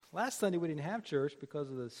last Sunday we didn't have church because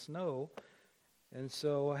of the snow. And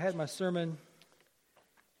so I had my sermon,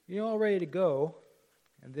 all ready to go.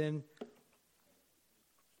 And then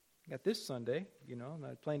got this Sunday, and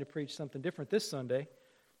I plan to preach something different this Sunday.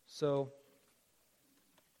 So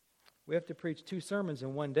we have to preach 2 sermons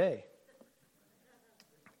in one day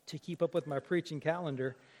to keep up with my preaching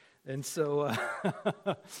calendar. And so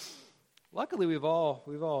luckily we've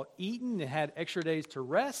all eaten and had extra days to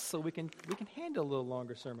rest, so we can handle a little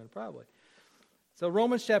longer sermon probably. So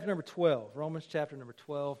Romans chapter number 12. Let's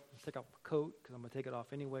take off my coat because I'm going to take it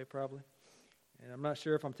off anyway probably. And I'm not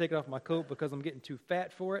sure if I'm taking off my coat because I'm getting too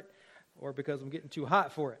fat for it or because I'm getting too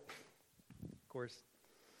hot for it. Of course,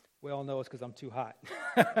 we all know it's because I'm too hot.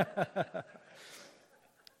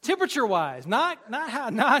 Temperature-wise, not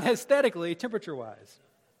aesthetically, temperature-wise.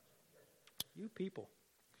 You people.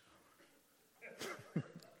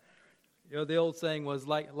 The old saying was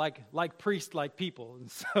like priest, like people. And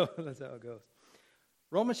so that's how it goes.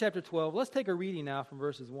 Romans chapter 12. Let's take a reading now from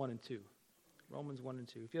verses 1 and 2. Romans 1 and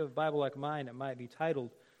 2. If you have a Bible like mine, it might be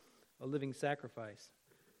titled A Living Sacrifice.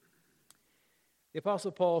 The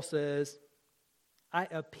Apostle Paul says, I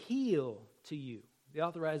appeal to you. The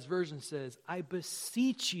Authorized Version says, I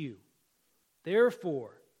beseech you,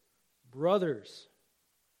 therefore, brothers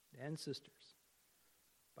and sisters,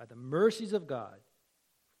 by the mercies of God,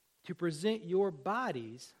 to present your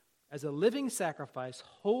bodies as a living sacrifice,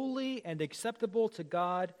 holy and acceptable to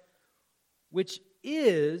God, which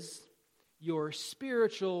is your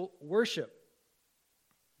spiritual worship.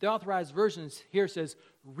 The Authorized Version here says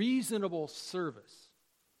reasonable service.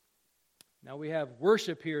 Now we have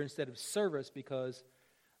worship here instead of service because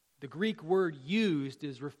the Greek word used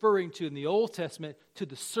is referring to, in the Old Testament, to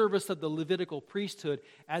the service of the Levitical priesthood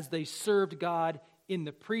as they served God in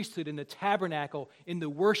the priesthood, in the tabernacle, in the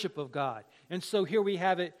worship of God. And so here we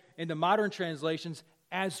have it in the modern translations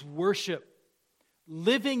as worship.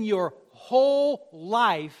 Living your whole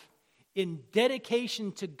life in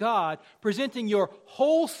dedication to God, presenting your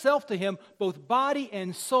whole self to Him, both body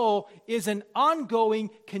and soul, is an ongoing,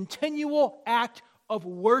 continual act of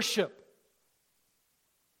worship.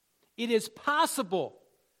 It is possible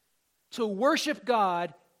to worship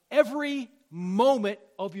God every moment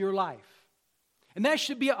of your life. And that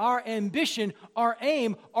should be our ambition, our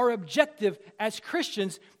aim, our objective as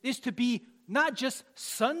Christians, is to be not just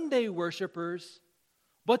Sunday worshipers,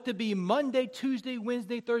 but to be Monday, Tuesday,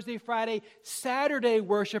 Wednesday, Thursday, Friday, Saturday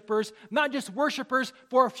worshipers, not just worshipers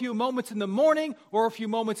for a few moments in the morning or a few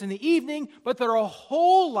moments in the evening, but that our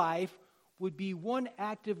whole life would be one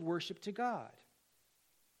active worship to God.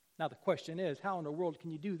 Now the question is, how in the world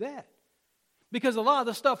can you do that? Because a lot of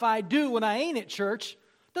the stuff I do when I ain't at church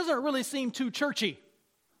doesn't really seem too churchy.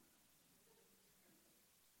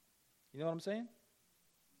 You know what I'm saying?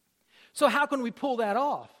 So how can we pull that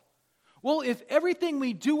off? Well, if everything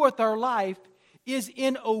we do with our life is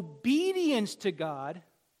in obedience to God,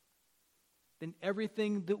 then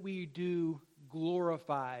everything that we do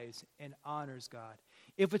glorifies and honors God.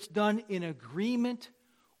 If it's done in agreement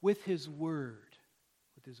with His Word,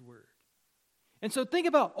 And so think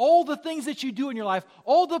about all the things that you do in your life,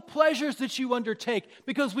 all the pleasures that you undertake,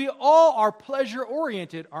 because we all are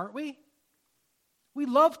pleasure-oriented, aren't we? We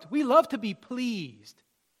love to be pleased.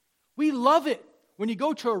 We love it when you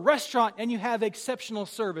go to a restaurant and you have exceptional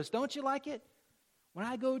service. Don't you like it?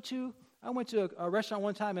 I went to a restaurant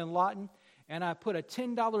one time in Lawton, and I put a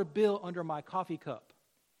 $10 bill under my coffee cup.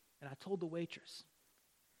 And I told the waitress,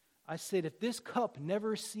 I said, if this cup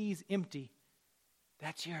never sees empty,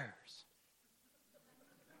 that's yours.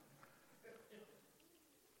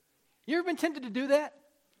 You ever been tempted to do that?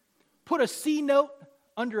 Put a C note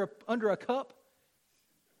under a cup?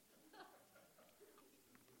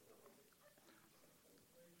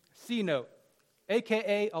 C note,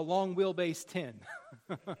 a.k.a. a long wheelbase 10.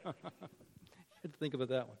 I had to think about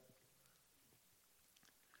that one.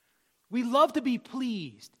 We love to be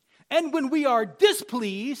pleased. And when we are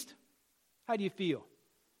displeased, how do you feel?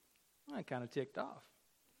 I'm kind of ticked off,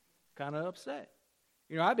 kind of upset.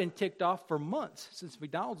 I've been ticked off for months since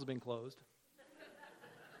McDonald's has been closed.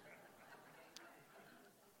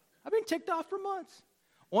 I've been ticked off for months.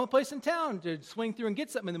 One place in town to swing through and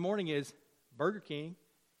get something in the morning is Burger King.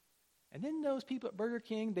 And then those people at Burger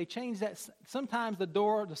King, they change that. Sometimes the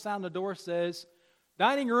sound of the door says,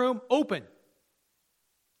 dining room open.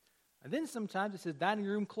 And then sometimes it says dining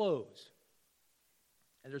room closed.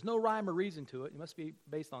 And there's no rhyme or reason to it. It must be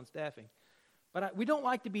based on staffing. But we don't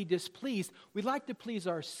like to be displeased. We like to please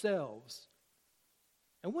ourselves.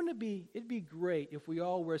 And it'd be great if we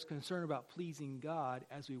all were as concerned about pleasing God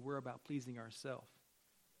as we were about pleasing ourselves.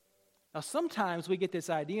 Now, sometimes we get this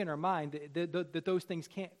idea in our mind that those things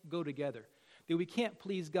can't go together, that we can't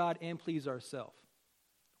please God and please ourselves.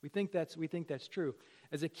 We think that's true.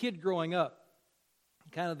 As a kid growing up,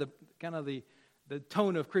 kind of the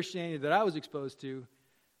tone of Christianity that I was exposed to,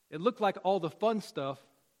 it looked like all the fun stuff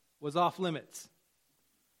was off limits.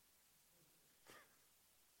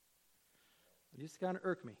 It just kind of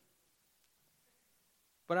irked me.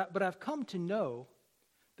 But I've come to know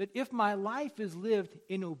that if my life is lived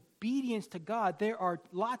in obedience to God, there are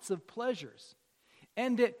lots of pleasures.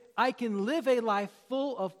 And that I can live a life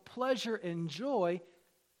full of pleasure and joy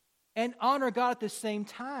and honor God at the same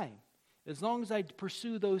time, as long as I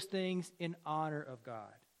pursue those things in honor of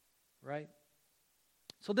God, right?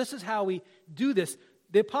 So this is how we do this.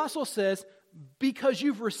 The apostle says, because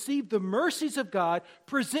you've received the mercies of God,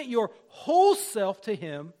 present your whole self to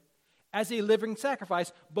Him as a living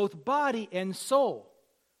sacrifice, both body and soul.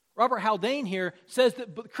 Robert Haldane here says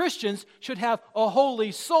that Christians should have a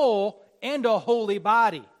holy soul and a holy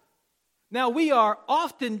body. Now, we are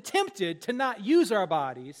often tempted to not use our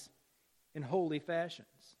bodies in holy fashions.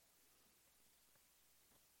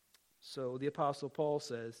 So the Apostle Paul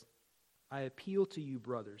says, I appeal to you,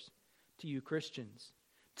 brothers, to you Christians,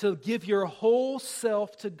 to give your whole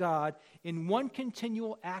self to God in one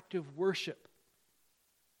continual act of worship.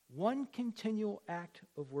 One continual act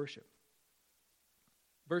of worship.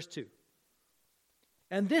 Verse 2.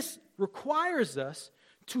 And this requires us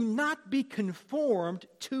to not be conformed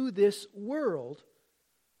to this world,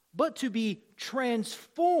 but to be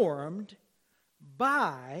transformed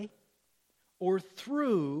by or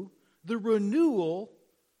through the renewal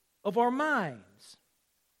of our minds.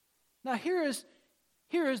 Now here is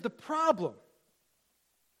the problem.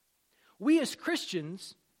 We as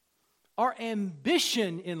Christians, our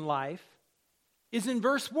ambition in life is in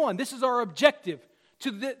verse 1. This is our objective,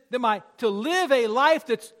 to live a life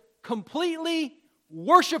that's completely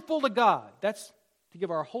worshipful to God. That's to give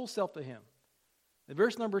our whole self to Him. In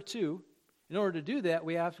verse number 2, in order to do that,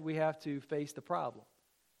 we have to face the problem.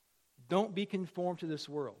 Don't be conformed to this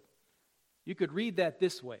world. You could read that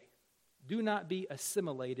this way. Do not be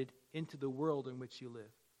assimilated into the world in which you live.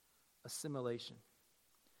 Assimilation.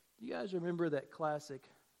 Do you guys remember that classic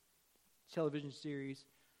television series,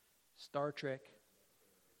 Star Trek?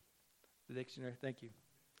 The dictionary, thank you.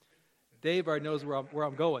 Dave already knows where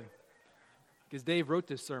I'm going, because Dave wrote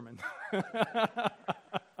this sermon.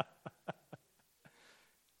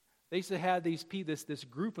 They used to have this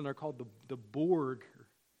group, and they're called the Borg.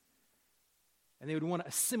 And they would want to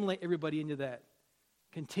assimilate everybody into that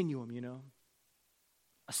continuum,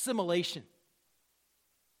 Assimilation.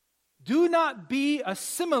 Do not be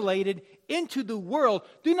assimilated into the world.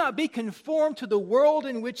 Do not be conformed to the world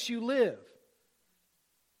in which you live.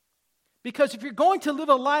 Because if you're going to live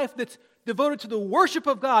a life that's devoted to the worship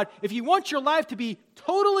of God, if you want your life to be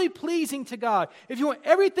totally pleasing to God, if you want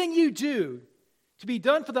everything you do to be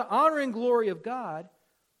done for the honor and glory of God,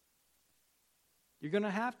 you're going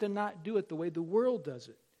to have to not do it the way the world does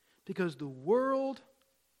it. Because the world,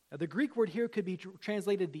 the Greek word here could be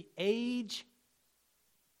translated the age.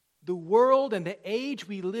 The world and the age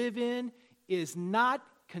we live in is not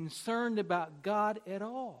concerned about God at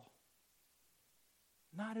all.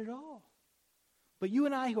 Not at all. But you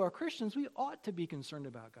and I who are Christians, we ought to be concerned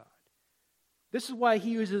about God. This is why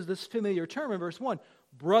he uses this familiar term in verse 1,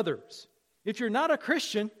 brothers. If you're not a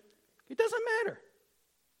Christian, it doesn't matter.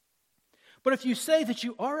 But if you say that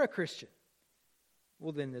you are a Christian,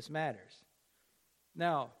 well, then this matters.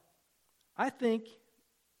 Now, I think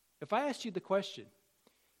if I asked you the question,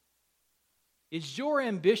 is your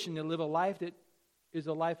ambition to live a life that is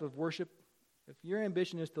a life of worship? If your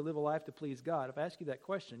ambition is to live a life to please God, if I ask you that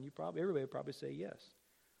question, everybody would probably say yes.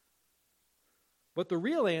 But the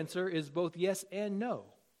real answer is both yes and no.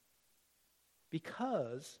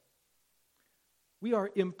 Because we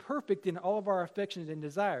are imperfect in all of our affections and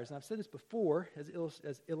desires. And I've said this before as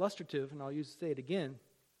illustrative, and I'll say it again.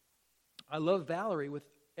 I love Valerie with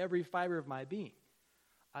every fiber of my being.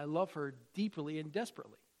 I love her deeply and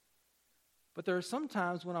desperately. But there are some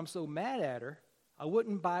times when I'm so mad at her, I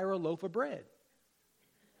wouldn't buy her a loaf of bread.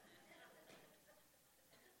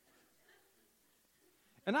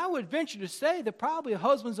 And I would venture to say that probably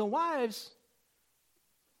husbands and wives,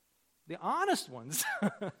 the honest ones,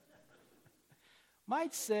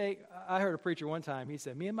 might say, I heard a preacher one time, he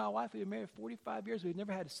said, me and my wife, we've been married 45 years, we've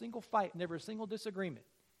never had a single fight, never a single disagreement.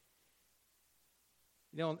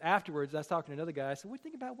 Afterwards, I was talking to another guy, I said, what do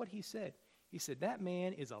you think about what he said? He said, that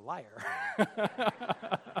man is a liar.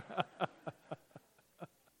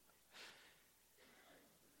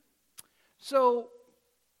 So,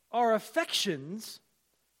 our affections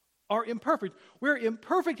are imperfect. We're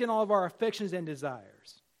imperfect in all of our affections and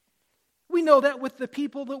desires. We know that with the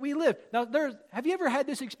people that we live. Now, have you ever had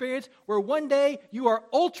this experience where one day you are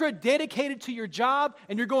ultra dedicated to your job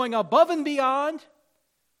and you're going above and beyond?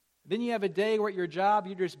 Then you have a day where at your job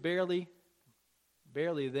you're just barely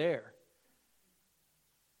there.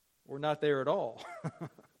 Or not there at all.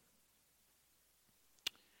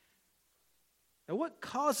 Now, what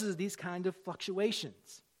causes these kind of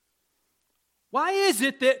fluctuations? Why is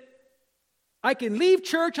it that I can leave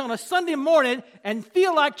church on a Sunday morning and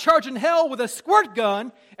feel like charging hell with a squirt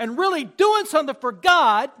gun and really doing something for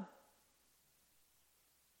God,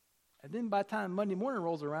 and then by the time Monday morning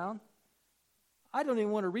rolls around, I don't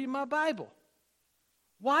even want to read my Bible?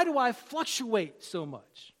 Why do I fluctuate so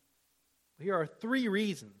much? Here are 3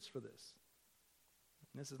 reasons for this.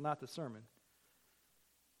 This is not the sermon.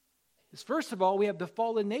 First of all, we have the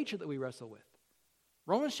fallen nature that we wrestle with.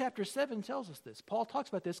 Romans chapter 7 tells us this. Paul talks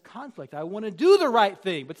about this conflict. I want to do the right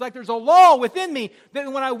thing, but it's like there's a law within me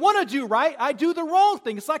that when I want to do right, I do the wrong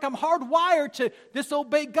thing. It's like I'm hardwired to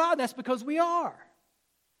disobey God, and that's because we are.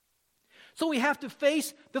 So we have to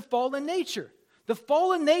face the fallen nature. The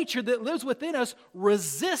fallen nature that lives within us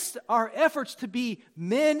resists our efforts to be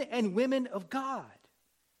men and women of God.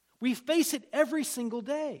 We face it every single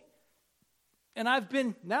day. And I've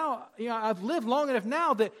lived long enough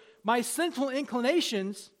now that my sinful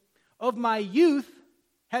inclinations of my youth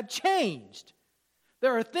have changed.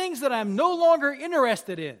 There are things that I'm no longer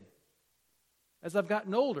interested in as I've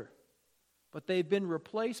gotten older, but they've been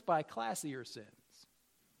replaced by classier sins.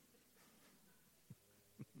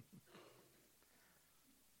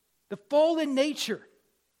 The fallen nature.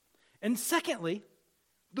 And secondly,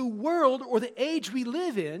 the world or the age we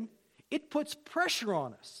live in, it puts pressure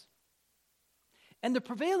on us. And the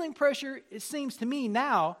prevailing pressure, it seems to me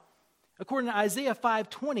now, according to Isaiah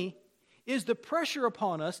 5:20, is the pressure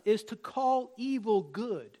upon us is to call evil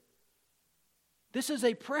good. This is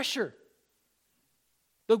a pressure.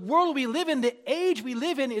 The world we live in, the age we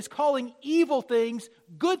live in, is calling evil things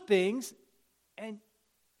good things. And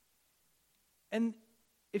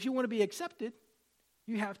if you want to be accepted,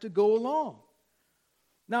 you have to go along.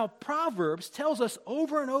 Now, Proverbs tells us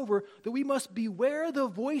over and over that we must beware the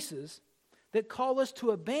voices that call us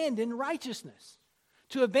to abandon righteousness,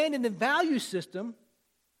 to abandon the value system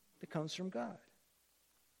that comes from God.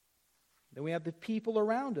 Then we have the people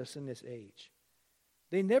around us in this age.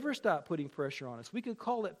 They never stop putting pressure on us. We could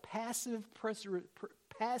call it passive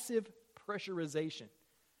pressurization,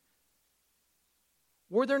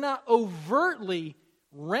 where they're not overtly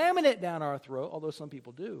ramming it down our throat, although some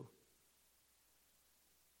people do.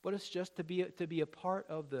 But it's just to be a part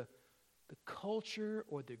of the culture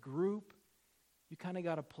or the group. You kind of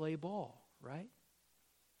got to play ball, right?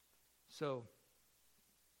 So,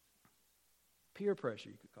 peer pressure,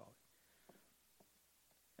 you could call it.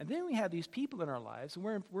 And then we have these people in our lives,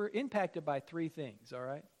 and we're impacted by 3 things, all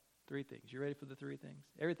right? 3 things. You ready for the 3 things?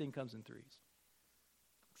 Everything comes in 3s,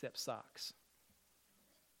 except socks.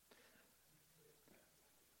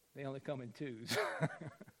 They only come in 2s.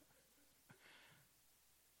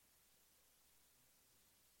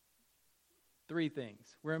 3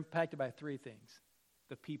 things. We're impacted by 3 things.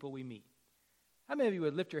 The people we meet. How many of you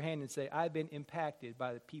would lift your hand and say, I've been impacted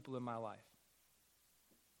by the people in my life?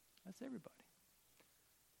 That's everybody.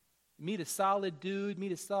 Meet a solid dude,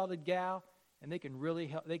 meet a solid gal, and they can really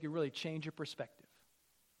help. They can really change your perspective.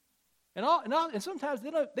 And sometimes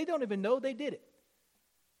they don't even know they did it.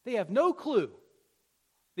 They have no clue.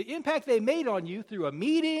 The impact they made on you through a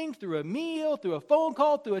meeting, through a meal, through a phone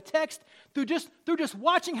call, through a text, through just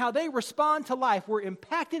watching how they respond to life. We're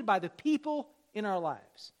impacted by the people in our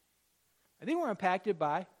lives. I think we're impacted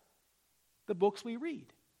by the books we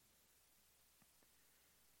read.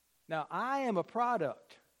 Now, I am a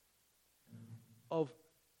product of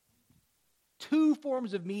 2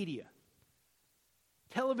 forms of media,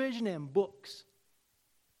 television and books.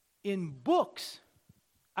 In books,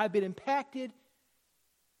 I've been impacted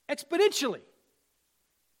exponentially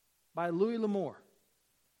by Louis L'Amour,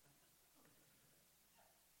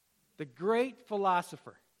 the great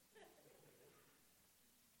philosopher.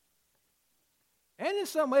 And in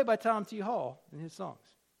some way by Tom T. Hall in his songs.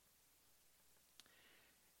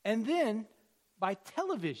 And then by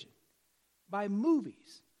television, by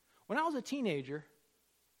movies. When I was a teenager,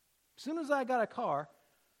 as soon as I got a car,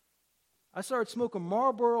 I started smoking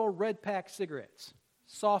Marlboro Red Pack cigarettes,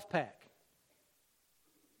 soft pack.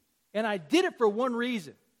 And I did it for one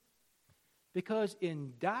reason. Because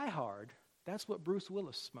in Die Hard, that's what Bruce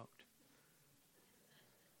Willis smoked.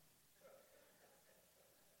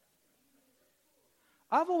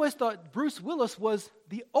 I've always thought Bruce Willis was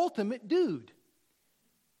the ultimate dude.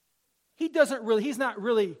 he's not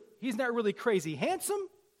really crazy handsome.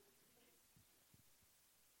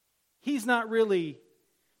 He's not really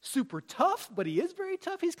super tough, but he is very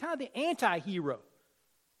tough. He's kind of the anti-hero.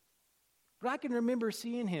 But I can remember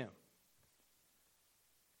seeing him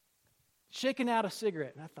shaking out a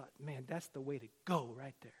cigarette, and I thought, man, that's the way to go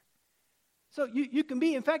right there. So you can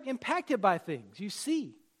be, in fact, impacted by things you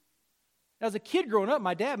see. As a kid growing up,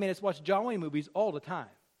 my dad made us watch John Wayne movies all the time.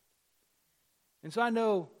 And so I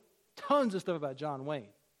know tons of stuff about John Wayne.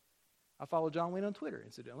 I follow John Wayne on Twitter,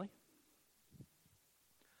 incidentally.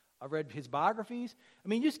 I've read his biographies. I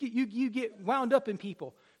mean, you get wound up in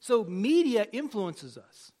people. So media influences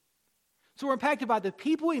us. So we're impacted by the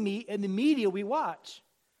people we meet and the media we watch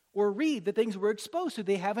or read. The things we're exposed to,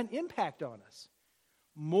 they have an impact on us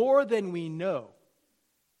more than we know.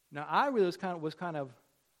 Now, I really was kind of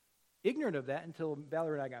ignorant of that until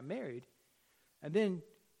Valerie and I got married. And then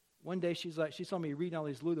one day she saw me reading all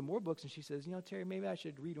these Louis L'Amour books, and she says, Terry, maybe I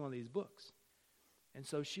should read one of these books. And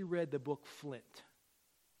so she read the book Flint.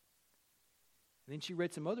 And then she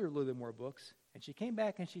read some other Louis L'Amour books, and she came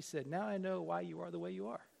back and she said, now I know why you are the way you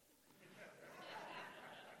are.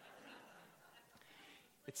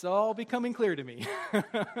 It's all becoming clear to me.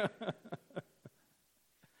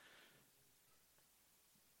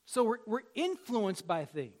 So we're influenced by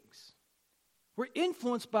things. We're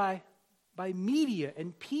influenced by media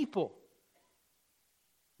and people.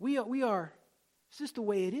 We are, it's just the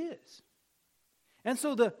way it is. And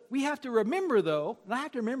so we have to remember, though, and I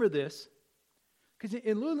have to remember this, because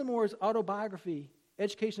in Louis L'Amour's autobiography,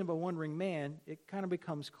 Education of a Wandering Man, it kind of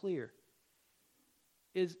becomes clear.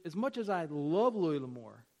 As much as I love Louis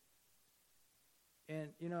L'Amour, and,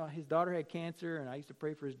 his daughter had cancer, and I used to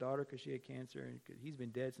pray for his daughter because she had cancer, and he's been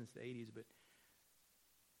dead since the 80s, but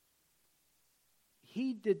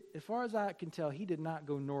he did, as far as I can tell, he did not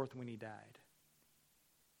go north when he died.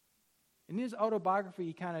 In his autobiography,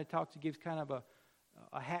 he kind of gives kind of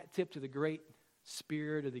a hat tip to the great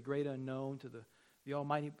spirit, or the great unknown, to the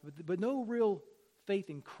Almighty, but no real faith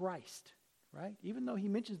in Christ, right? Even though he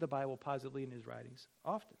mentions the Bible positively in his writings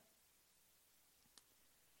often.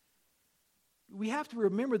 We have to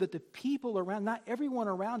remember that the people around, not everyone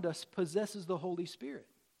around us possesses the Holy Spirit.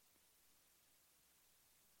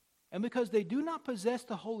 And because they do not possess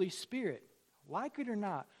the Holy Spirit, like it or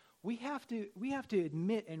not, we have to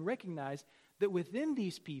admit and recognize that within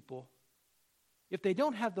these people, if they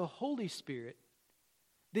don't have the Holy Spirit,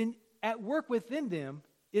 then at work within them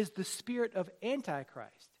is the spirit of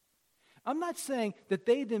Antichrist. I'm not saying that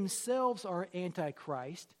they themselves are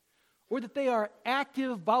Antichrist, or that they are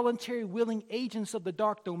active, voluntary, willing agents of the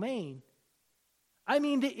dark domain. I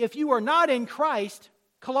mean that if you are not in Christ,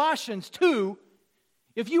 Colossians 2,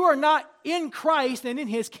 if you are not in Christ and in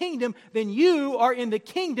His kingdom, then you are in the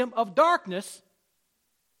kingdom of darkness.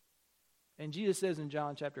 And Jesus says in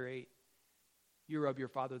John chapter 8, you're of your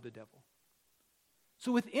father the devil.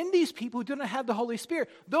 So within these people who do not have the Holy Spirit,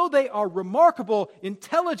 though they are remarkable,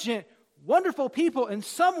 intelligent, wonderful people, in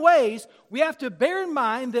some ways, we have to bear in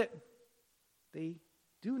mind that they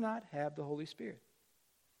do not have the Holy Spirit.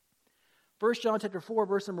 1 John chapter 4,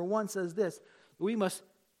 verse number 1 says this: we must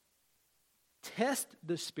test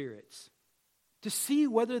the spirits to see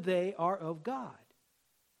whether they are of God.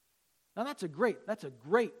 Now that's a great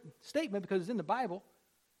statement because it's in the Bible.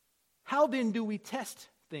 How then do we test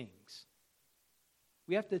things?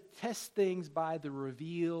 We have to test things by the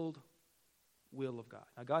revealed will of God.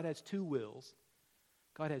 Now God has two wills.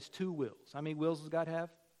 God has two wills. How many wills does God have?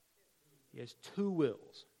 He has two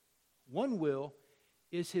wills. One will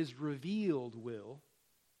is His revealed will,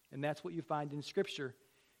 and that's what you find in Scripture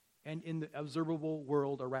and in the observable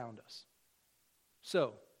world around us.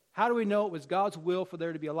 So, how do we know it was God's will for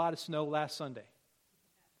there to be a lot of snow last Sunday?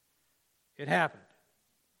 It happened.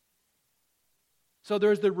 So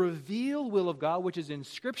there's the revealed will of God, which is in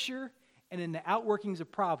Scripture and in the outworkings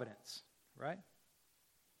of providence, right?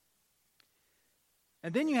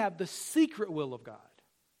 And then you have the secret will of God,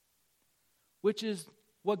 which is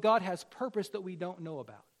what God has purposed that we don't know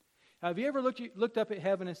about. Now, have you ever looked up at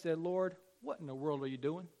heaven and said, Lord, what in the world are you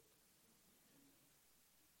doing?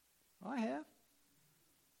 I have.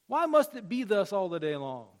 Why must it be thus all the day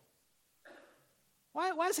long?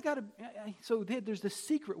 Why has it got to... So there's the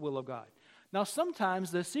secret will of God. Now,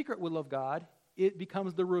 sometimes the secret will of God, it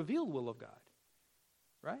becomes the revealed will of God,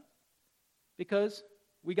 right? Because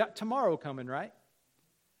we got tomorrow coming, right?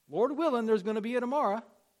 Lord willing, there's going to be a tomorrow.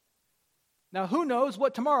 Now, who knows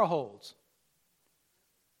what tomorrow holds?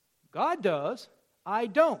 God does. I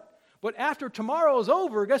don't. But after tomorrow is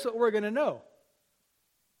over, guess what we're going to know?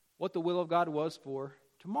 What the will of God was for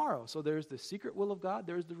tomorrow. So there's the secret will of God.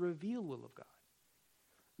 There's the revealed will of God.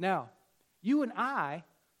 Now, You and I,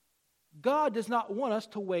 God does not want us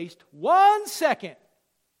to waste 1 second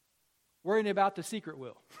worrying about the secret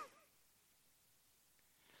will.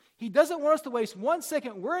 He doesn't want us to waste 1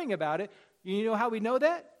 second worrying about it. You know how we know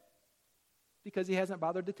that? Because he hasn't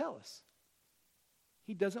bothered to tell us.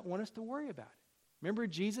 He doesn't want us to worry about it. Remember,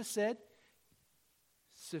 Jesus said,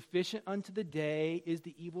 sufficient unto the day is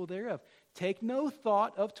the evil thereof. Take no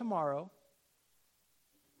thought of tomorrow,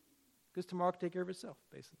 because tomorrow can take care of itself,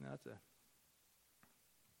 basically. Now,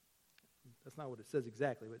 that's not what it says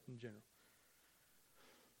exactly, but in general.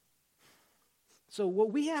 So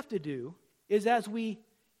what we have to do is, as we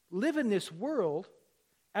live in this world,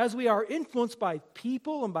 as we are influenced by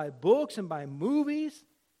people and by books and by movies,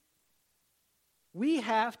 we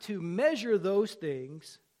have to measure those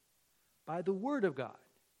things by the Word of God.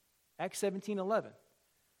 Acts 17:11.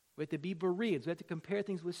 We have to be Bereans. We have to compare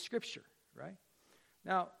things with Scripture, right?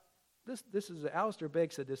 Now, this is, Alistair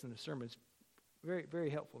Begg said this in a sermon. It's very, very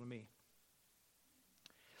helpful to me.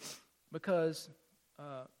 Because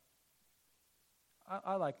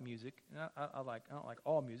I like music. And I don't like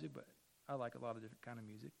all music, but I like a lot of different kind of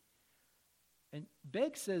music. And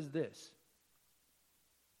Begg says this.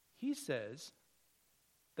 He says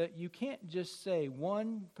that you can't just say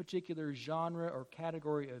one particular genre or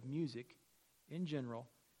category of music in general,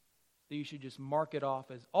 that you should just mark it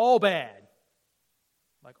off as all bad.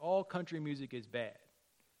 Like all country music is bad.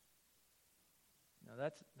 No.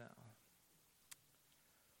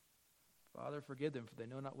 Father, forgive them, for they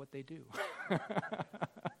know not what they do.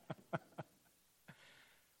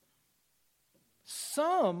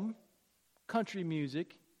 Some country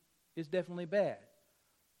music is definitely bad.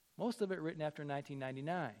 Most of it written after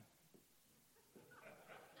 1999.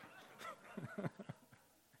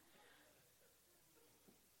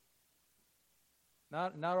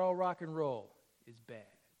 Not all rock and roll is bad.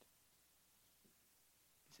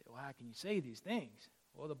 You say, well, how can you say these things?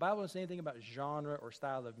 Well, the Bible doesn't say anything about genre or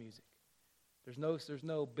style of music. There's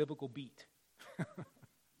no biblical beat.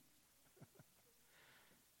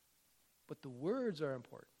 But the words are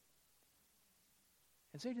important.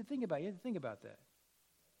 And so you have to think about that.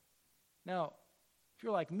 Now, if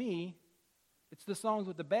you're like me, it's the songs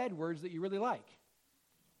with the bad words that you really like.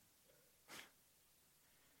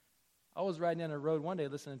 I was riding down the road one day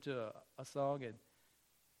listening to a song, and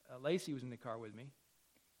Lacey was in the car with me,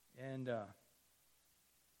 and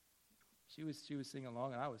she was singing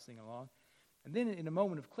along, and I was singing along. And then in a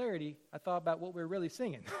moment of clarity, I thought about what we were really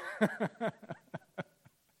singing. I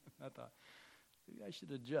thought, maybe I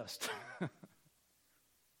should adjust.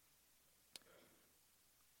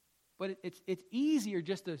 But it's easier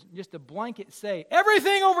just to blanket say,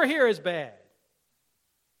 everything over here is bad.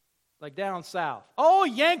 Like down south. Oh,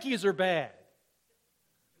 Yankees are bad.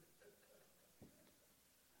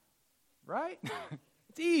 Right?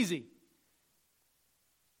 It's easy.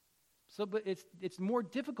 So, but it's more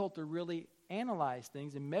difficult to really analyze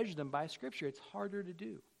things and measure them by Scripture. It's harder to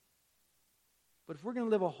do. But if we're going to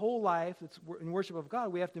live a whole life that's in worship of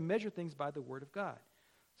God, we have to measure things by the Word of God.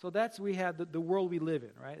 So we have the world we live in,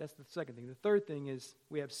 right? That's the second thing. The third thing is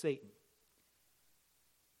we have Satan.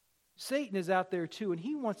 Satan is out there too, and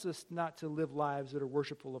he wants us not to live lives that are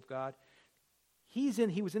worshipful of God. He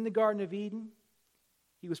was in the Garden of Eden.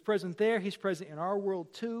 He was present there. He's present in our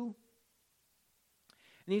world too.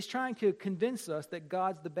 And he's trying to convince us that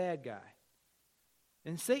God's the bad guy.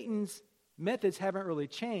 And Satan's methods haven't really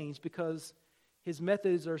changed because his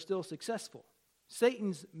methods are still successful.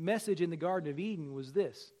 Satan's message in the Garden of Eden was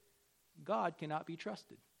this: God cannot be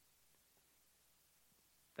trusted.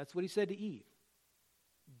 That's what he said to Eve.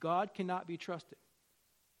 God cannot be trusted.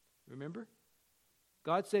 Remember?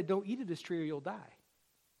 God said, don't eat of this tree or you'll die.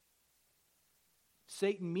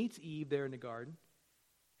 Satan meets Eve there in the garden,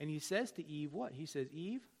 and he says to Eve what? He says,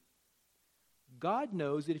 Eve, God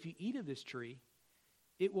knows that if you eat of this tree,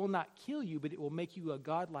 it will not kill you, but it will make you a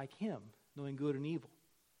God like him, knowing good and evil.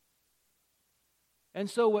 And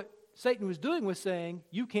so what Satan was doing was saying,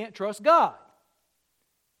 you can't trust God.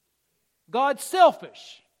 God's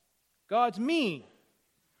selfish. God's mean.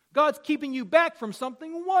 God's keeping you back from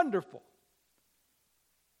something wonderful.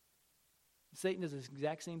 Satan does the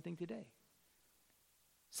exact same thing today.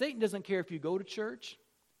 Satan doesn't care if you go to church.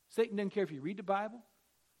 Satan doesn't care if you read the Bible.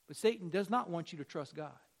 But Satan does not want you to trust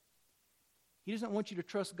God. He doesn't want you to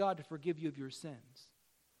trust God to forgive you of your sins.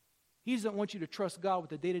 He doesn't want you to trust God with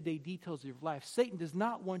the day-to-day details of your life. Satan does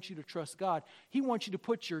not want you to trust God. He wants you to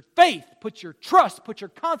put your faith, put your trust, put your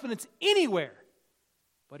confidence anywhere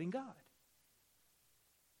but in God.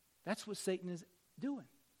 That's what Satan is doing.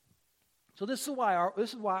 So this is why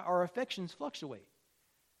our affections fluctuate.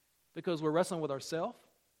 Because we're wrestling with ourselves.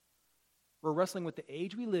 We're wrestling with the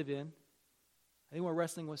age we live in. and then we're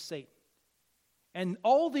wrestling with Satan. And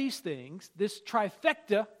all these things, this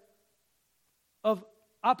trifecta of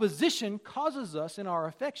opposition, causes us in our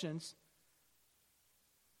affections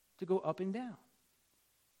to go up and down.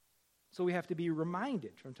 So we have to be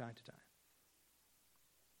reminded from time to time.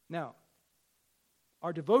 Now,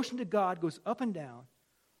 our devotion to God goes up and down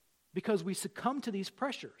because we succumb to these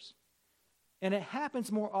pressures. And it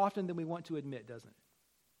happens more often than we want to admit, doesn't it?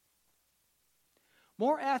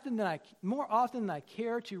 More often than I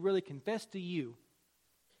care to really confess to you,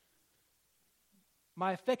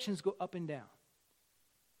 my affections go up and down.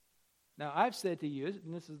 Now, I've said to you,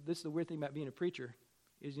 and this is the weird thing about being a preacher,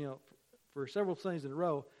 is, for several Sundays in a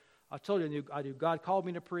row, I told you God called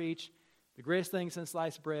me to preach, the greatest thing since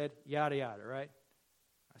sliced bread, yada, yada, right?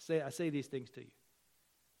 I say these things to you.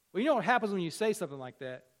 Well, you know what happens when you say something like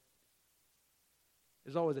that?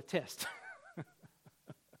 There's always a test.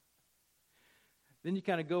 Then you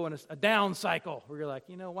kind of go in a down cycle where you're like,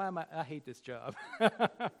 why am I hate this job.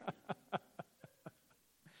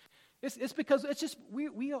 It's because it's just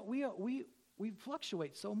we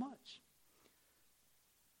fluctuate so much.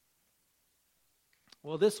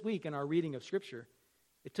 Well, this week in our reading of Scripture,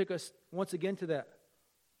 it took us once again to that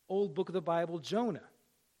old book of the Bible, Jonah.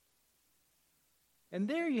 And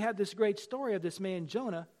there you have this great story of this man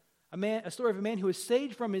Jonah, a story of a man who was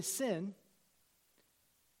saved from his sin.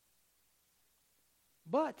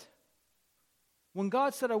 But when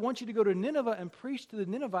God said, I want you to go to Nineveh and preach to the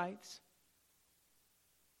Ninevites,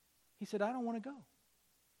 he said, I don't want to go.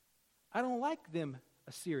 I don't like them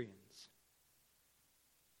Assyrians.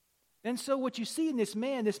 And so what you see in this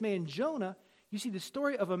man Jonah, you see the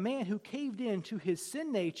story of a man who caved in to his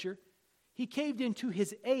sin nature, he caved into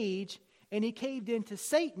his age, and he caved into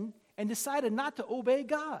Satan and decided not to obey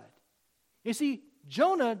God. You see,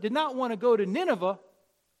 Jonah did not want to go to Nineveh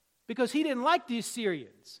because he didn't like the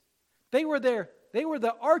Assyrians. They were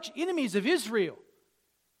the arch enemies of Israel.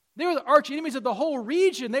 They were the arch enemies of the whole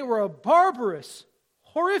region. They were a barbarous,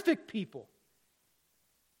 horrific people.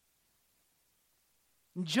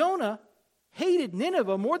 Jonah hated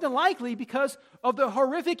Nineveh more than likely because of the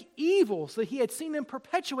horrific evils that he had seen them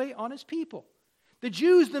perpetuate on his people. The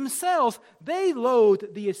Jews themselves, they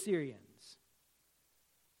loathed the Assyrians.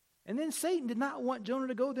 And then Satan did not want Jonah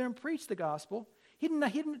to go there and preach the gospel.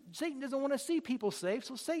 Satan doesn't want to see people saved,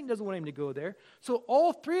 so Satan doesn't want him to go there. So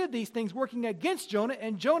all three of these things working against Jonah,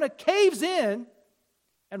 and Jonah caves in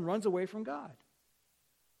and runs away from God.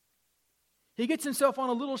 He gets himself on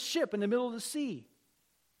a little ship in the middle of the sea.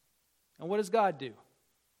 And what does God do?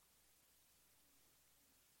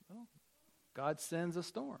 Well, God sends a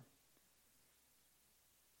storm.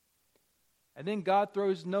 And then God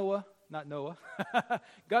throws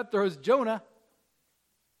God throws Jonah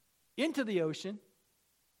into the ocean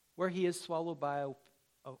where he is swallowed by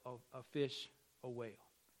a fish, a whale.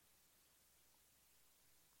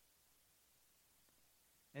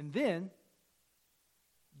 And then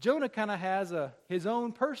Jonah kind of has his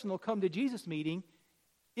own personal come to Jesus meeting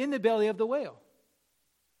in the belly of the whale,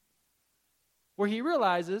 where he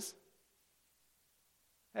realizes,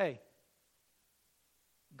 hey,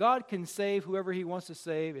 God can save whoever he wants to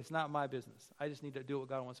save. It's not my business. I just need to do what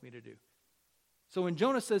God wants me to do. So when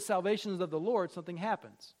Jonah says salvation is of the Lord, something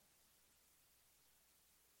happens.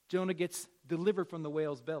 Jonah gets delivered from the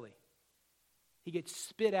whale's belly. He gets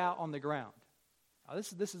spit out on the ground. Now,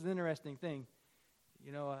 this is an interesting thing.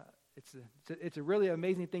 It's a really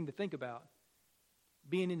amazing thing to think about.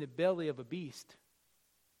 Being in the belly of a beast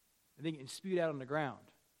and then getting spewed out on the ground.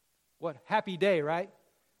 What happy day, right?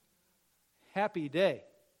 Happy day.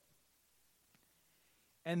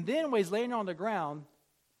 And then when he's laying on the ground,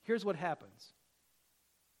 here's what happens.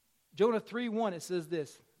 Jonah 3:1, it says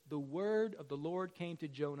this: the word of the Lord came to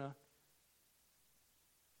Jonah.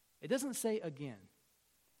 It doesn't say again.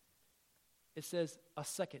 It says a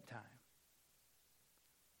second time.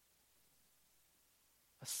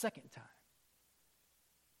 A second time.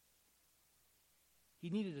 He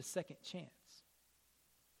needed a second chance.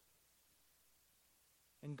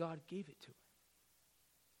 And God gave it to him.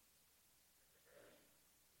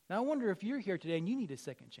 Now I wonder if you're here today and you need a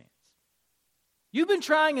second chance. You've been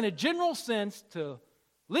trying in a general sense to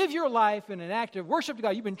live your life in an act of worship to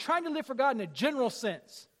God. You've been trying to live for God in a general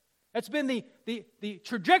sense. That's been the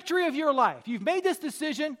trajectory of your life. You've made this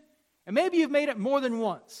decision, and maybe you've made it more than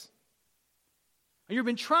once. And you've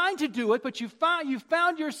been trying to do it, but you've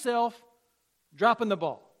found yourself dropping the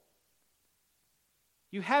ball.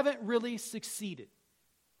 You haven't really succeeded.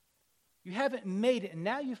 You haven't made it, and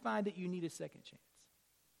now you find that you need a second chance.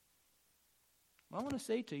 Well, I want to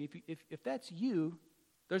say to you, if that's you,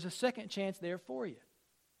 there's a second chance there for you.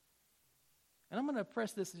 And I'm going to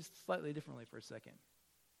press this just slightly differently for a second.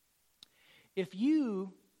 If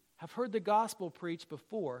you have heard the gospel preached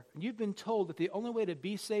before, and you've been told that the only way to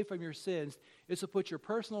be saved from your sins is to put your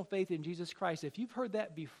personal faith in Jesus Christ, if you've heard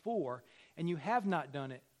that before and you have not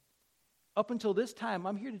done it, up until this time,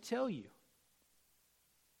 I'm here to tell you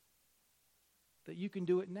that you can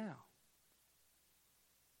do it now.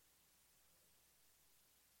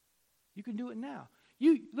 You can do it now.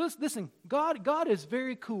 You listen, God is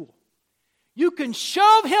very cool. You can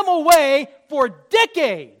shove him away for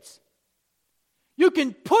decades. You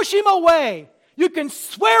can push him away. You can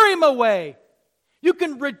swear him away. You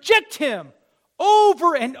can reject him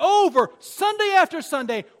over and over, Sunday after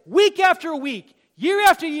Sunday, week after week, year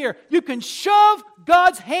after year. You can shove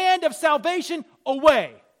God's hand of salvation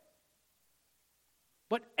away.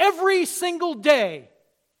 But every single day,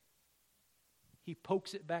 he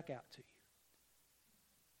pokes it back out to you.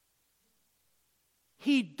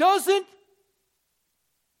 He doesn't.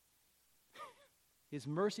 His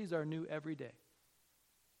mercies are new every day.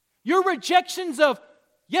 Your rejections of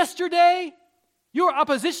yesterday, your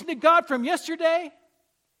opposition to God from yesterday,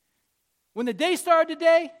 when the day started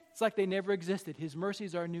today, it's like they never existed. His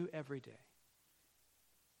mercies are new every day.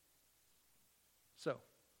 So,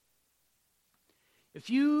 if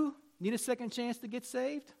you need a second chance to get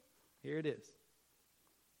saved, here it is.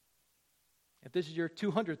 If this is your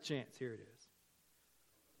 200th chance, here it is.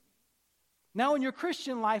 Now, in your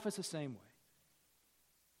Christian life, it's the same way.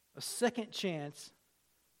 A second chance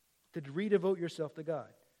to redevote yourself to God.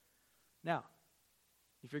 Now,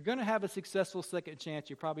 if you're going to have a successful second chance,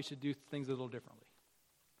 you probably should do things a little differently.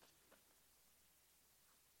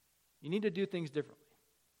 You need to do things differently.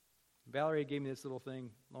 Valerie gave me this little thing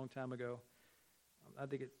a long time ago. I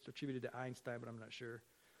think it's attributed to Einstein, but I'm not sure.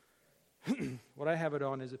 What I have it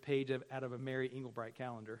on is a page out of a Mary Englebright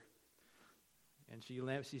calendar. And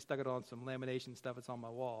she stuck it on some lamination stuff that's on my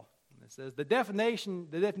wall. And it says, the definition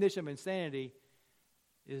of insanity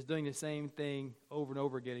is doing the same thing over and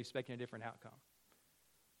over again, expecting a different outcome.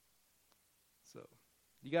 So,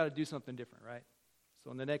 you got to do something different, right?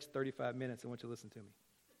 So in the next 35 minutes, I want you to listen to me.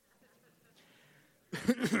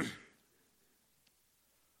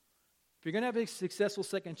 If you're going to have a successful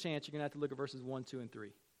second chance, you're going to have to look at verses 1, 2, and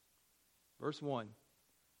 3. Verse 1.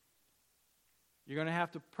 You're going to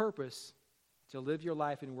have to purpose to live your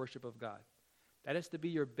life in worship of God. That is to be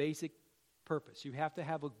your basic purpose. You have to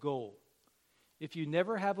have a goal. If you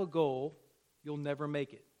never have a goal, you'll never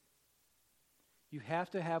make it. You have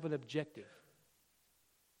to have an objective.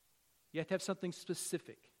 You have to have something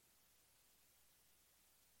specific.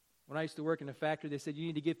 When I used to work in a factory, they said you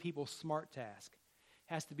need to give people SMART tasks.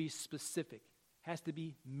 Has to be specific, has to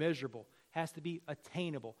be measurable, has to be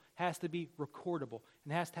attainable, has to be recordable,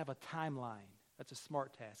 and has to have a timeline. That's a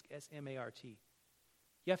SMART task, S-M-A-R-T.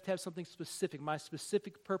 You have to have something specific. My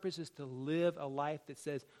specific purpose is to live a life that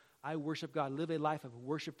says, I worship God. Live a life of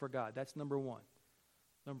worship for God. That's number one.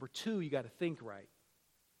 Number two, you got to think right.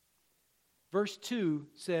 Verse 2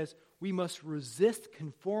 says, we must resist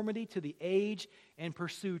conformity to the age and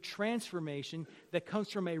pursue transformation that comes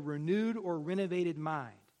from a renewed or renovated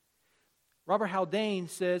mind. Robert Haldane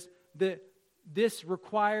says that this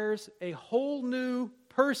requires a whole new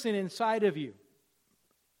person inside of you.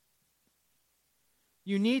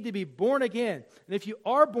 You need to be born again. And if you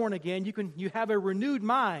are born again, you have a renewed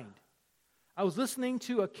mind. I was listening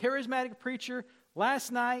to a charismatic preacher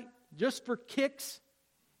last night just for kicks,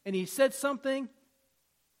 and he said something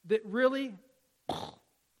that really,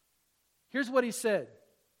 here's what he said.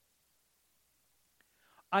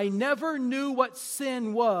 I never knew what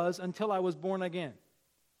sin was until I was born again.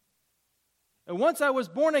 And once I was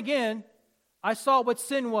born again, I saw what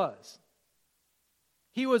sin was.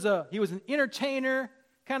 He was an entertainer,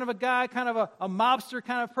 kind of a guy, kind of a mobster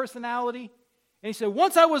kind of personality. And he said,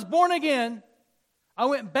 once I was born again, I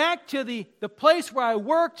went back to the place where I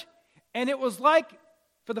worked, and it was like,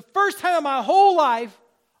 for the first time in my whole life,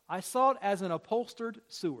 I saw it as an upholstered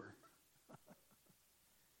sewer.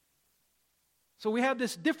 So we have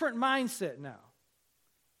this different mindset now.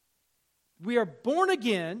 We are born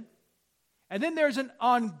again, and then there's an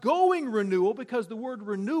ongoing renewal, because the word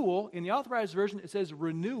renewal, in the Authorized Version, it says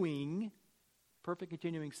renewing, perfect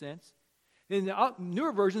continuing sense. In the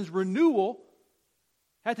newer versions, renewal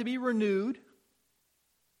had to be renewed.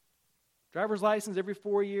 Driver's license every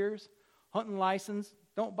 4 years. Hunting license,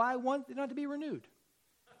 don't buy one, they don't have to be renewed.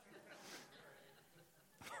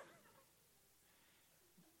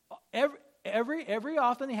 Every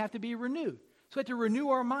often they have to be renewed. So we have to renew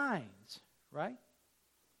our minds, right?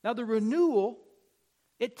 Now the renewal,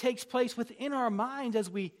 it takes place within our minds as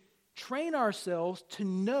we train ourselves to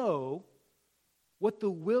know what the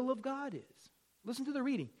will of God is. Listen to the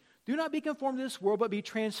reading. Do not be conformed to this world, but be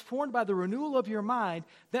transformed by the renewal of your mind,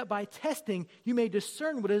 that by testing you may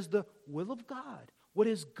discern what is the will of God, what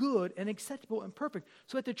is good and acceptable and perfect.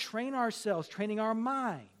 So we have to train ourselves, training our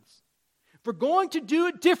minds. If we're going to do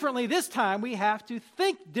it differently this time, we have to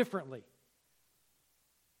think differently.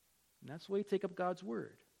 And that's why we take up God's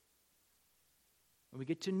Word. When we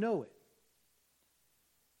get to know it.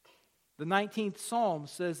 The 19th Psalm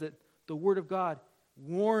says that the Word of God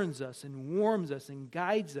warns us and warms us and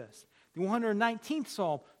guides us. The 119th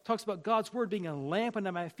Psalm talks about God's Word being a lamp unto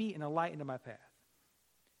my feet and a light unto my path.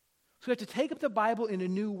 So we have to take up the Bible in a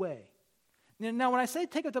new way. Now, when I say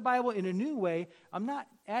take up the Bible in a new way, I'm not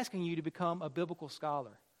asking you to become a biblical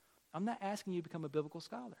scholar. I'm not asking you to become a biblical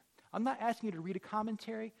scholar. I'm not asking you to read a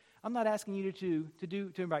commentary. I'm not asking you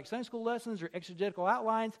to invite Sunday school lessons or exegetical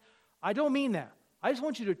outlines. I don't mean that. I just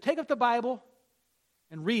want you to take up the Bible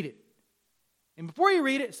and read it. And before you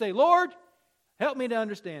read it, say, Lord, help me to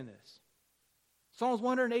understand this. Psalms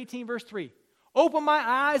 118, verse 3. Open my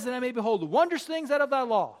eyes that I may behold the wondrous things out of thy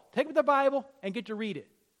law. Take up the Bible and get to read it.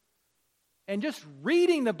 And just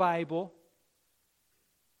reading the Bible,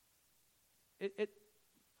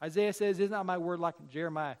 Isaiah says, is not my word like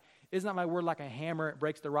Jeremiah, is not my word like a hammer, it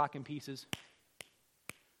breaks the rock in pieces.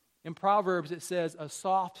 In Proverbs it says, a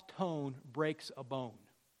soft tone breaks a bone.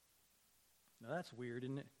 Now that's weird,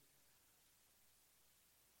 isn't it?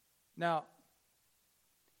 Now,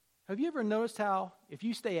 have you ever noticed how if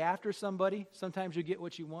you stay after somebody, sometimes you get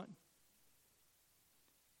what you want?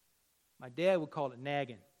 My dad would call it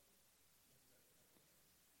nagging.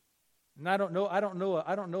 And I don't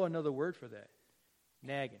know another word for that.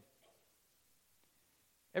 Nagging.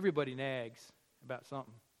 Everybody nags about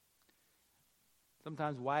something.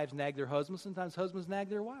 Sometimes wives nag their husbands, sometimes husbands nag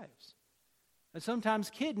their wives. And sometimes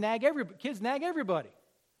kids nag everybody.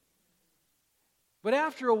 But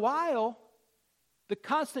after a while, the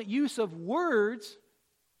constant use of words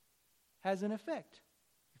has an effect.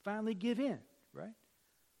 You finally give in, right?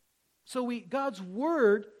 So God's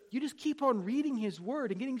Word, you just keep on reading His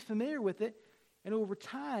Word and getting familiar with it, and over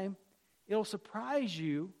time, it'll surprise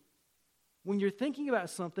you when you're thinking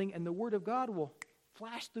about something and the Word of God will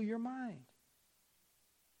flash through your mind.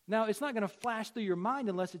 Now, it's not going to flash through your mind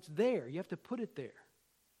unless it's there. You have to put it there.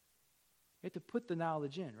 You have to put the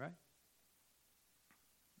knowledge in, right?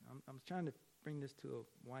 I'm trying to bring this to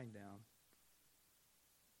a wind down.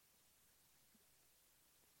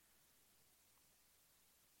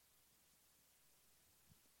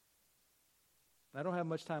 I don't have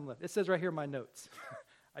much time left. It says right here in my notes.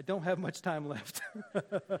 I don't have much time left.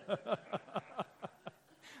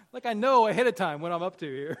 Like I know ahead of time what I'm up to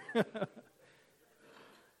here.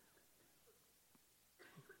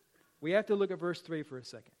 We have to look at verse 3 for a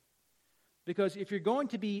second. Because if you're going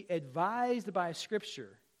to be advised by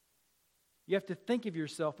Scripture, you have to think of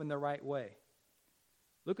yourself in the right way.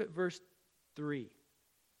 Look at verse 3.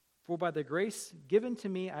 For by the grace given to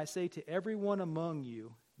me, I say to everyone among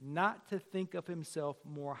you, not to think of himself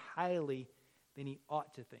more highly than he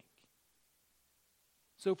ought to think.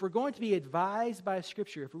 So if we're going to be advised by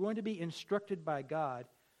Scripture, if we're going to be instructed by God,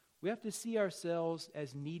 we have to see ourselves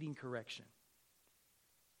as needing correction.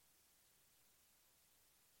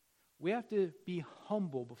 We have to be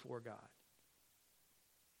humble before God.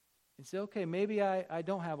 And say, okay, maybe I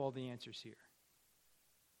don't have all the answers here.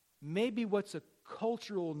 Maybe what's a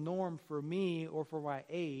cultural norm for me or for my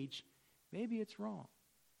age, maybe it's wrong.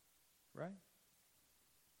 Right?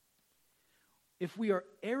 If we are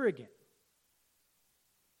arrogant,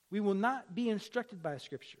 we will not be instructed by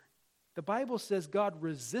Scripture. The Bible says God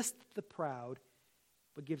resists the proud,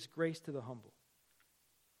 but gives grace to the humble.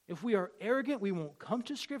 If we are arrogant, we won't come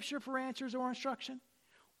to Scripture for answers or instruction.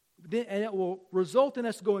 And it will result in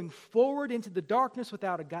us going forward into the darkness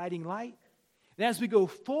without a guiding light. And as we go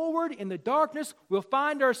forward in the darkness, we'll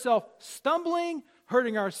find ourselves stumbling,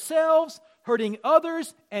 hurting ourselves, hurting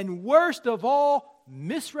others, and worst of all,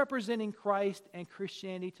 misrepresenting Christ and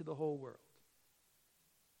Christianity to the whole world.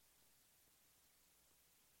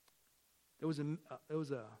 There was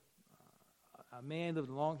a man lived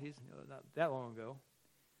not that long ago,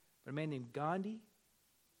 but a man named Gandhi.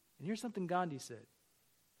 And here's something Gandhi said.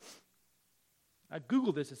 I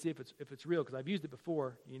Googled this to see if it's real, because I've used it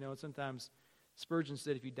before. You know, and sometimes Spurgeon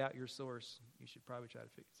said if you doubt your source, you should probably try to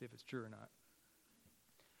see if it's true or not.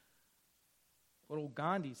 But old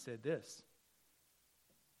Gandhi said this: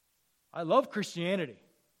 I love Christianity.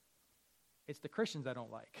 It's the Christians I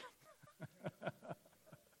don't like.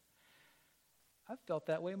 I've felt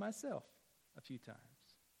that way myself a few times.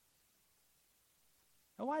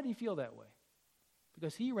 Now, why did he feel that way?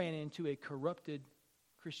 Because he ran into a corrupted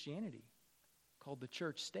Christianity called the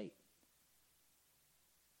church state.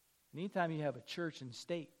 Anytime you have a church and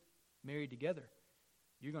state married together,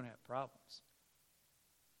 you're going to have problems.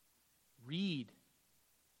 Read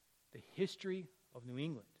the history of New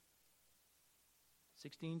England,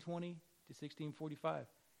 1620 to 1645,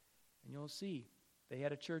 and you'll see they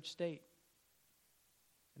had a church state,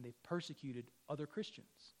 and they persecuted other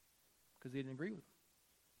Christians because they didn't agree with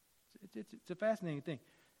them. It's a fascinating thing.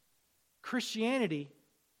 Christianity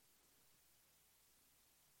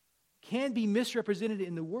can be misrepresented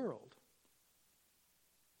in the world,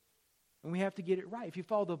 and we have to get it right. If you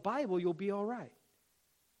follow the Bible, you'll be all right.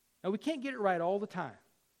 Now, we can't get it right all the time.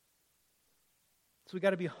 So we've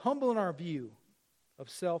got to be humble in our view of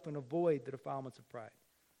self and avoid the defilements of pride.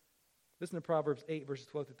 Listen to Proverbs 8, verses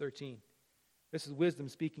 12 to 13. This is wisdom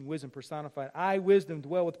speaking, wisdom personified. I, wisdom,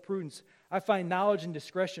 dwell with prudence. I find knowledge and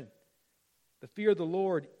discretion. The fear of the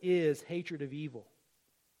Lord is hatred of evil.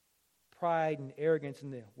 Pride and arrogance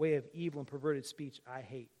in the way of evil and perverted speech I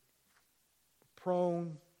hate.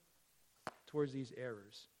 Prone towards these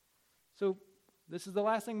errors. So this is the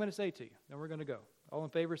last thing I'm going to say to you. Then we're going to go. All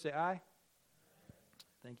in favor, say aye.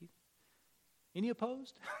 Thank you. Any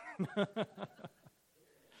opposed?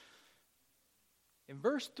 In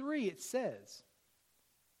verse 3, it says,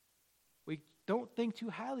 don't think too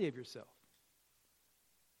highly of yourself.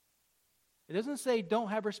 It doesn't say don't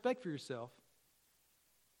have respect for yourself.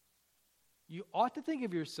 You ought to think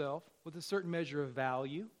of yourself with a certain measure of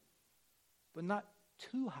value, but not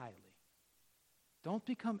too highly. Don't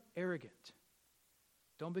become arrogant.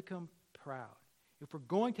 Don't become proud. If we're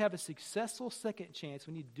going to have a successful second chance,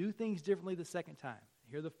 we need to do things differently the second time.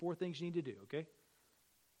 Here are the 4 things you need to do, okay?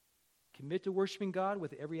 Commit to worshiping God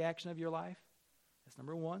with every action of your life. That's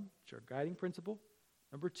number 1. It's our guiding principle.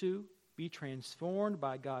 Number 2, be transformed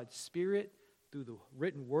by God's Spirit through the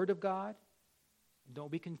written Word of God. And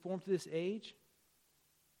don't be conformed to this age.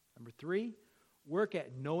 Number 3, work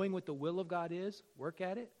at knowing what the will of God is. Work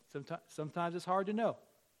at it. Sometimes it's hard to know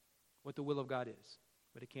what the will of God is,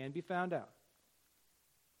 but it can be found out.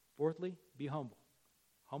 Fourthly, be humble.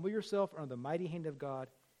 Humble yourself under the mighty hand of God,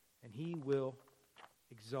 and He will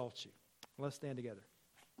exalt you. Let's stand together.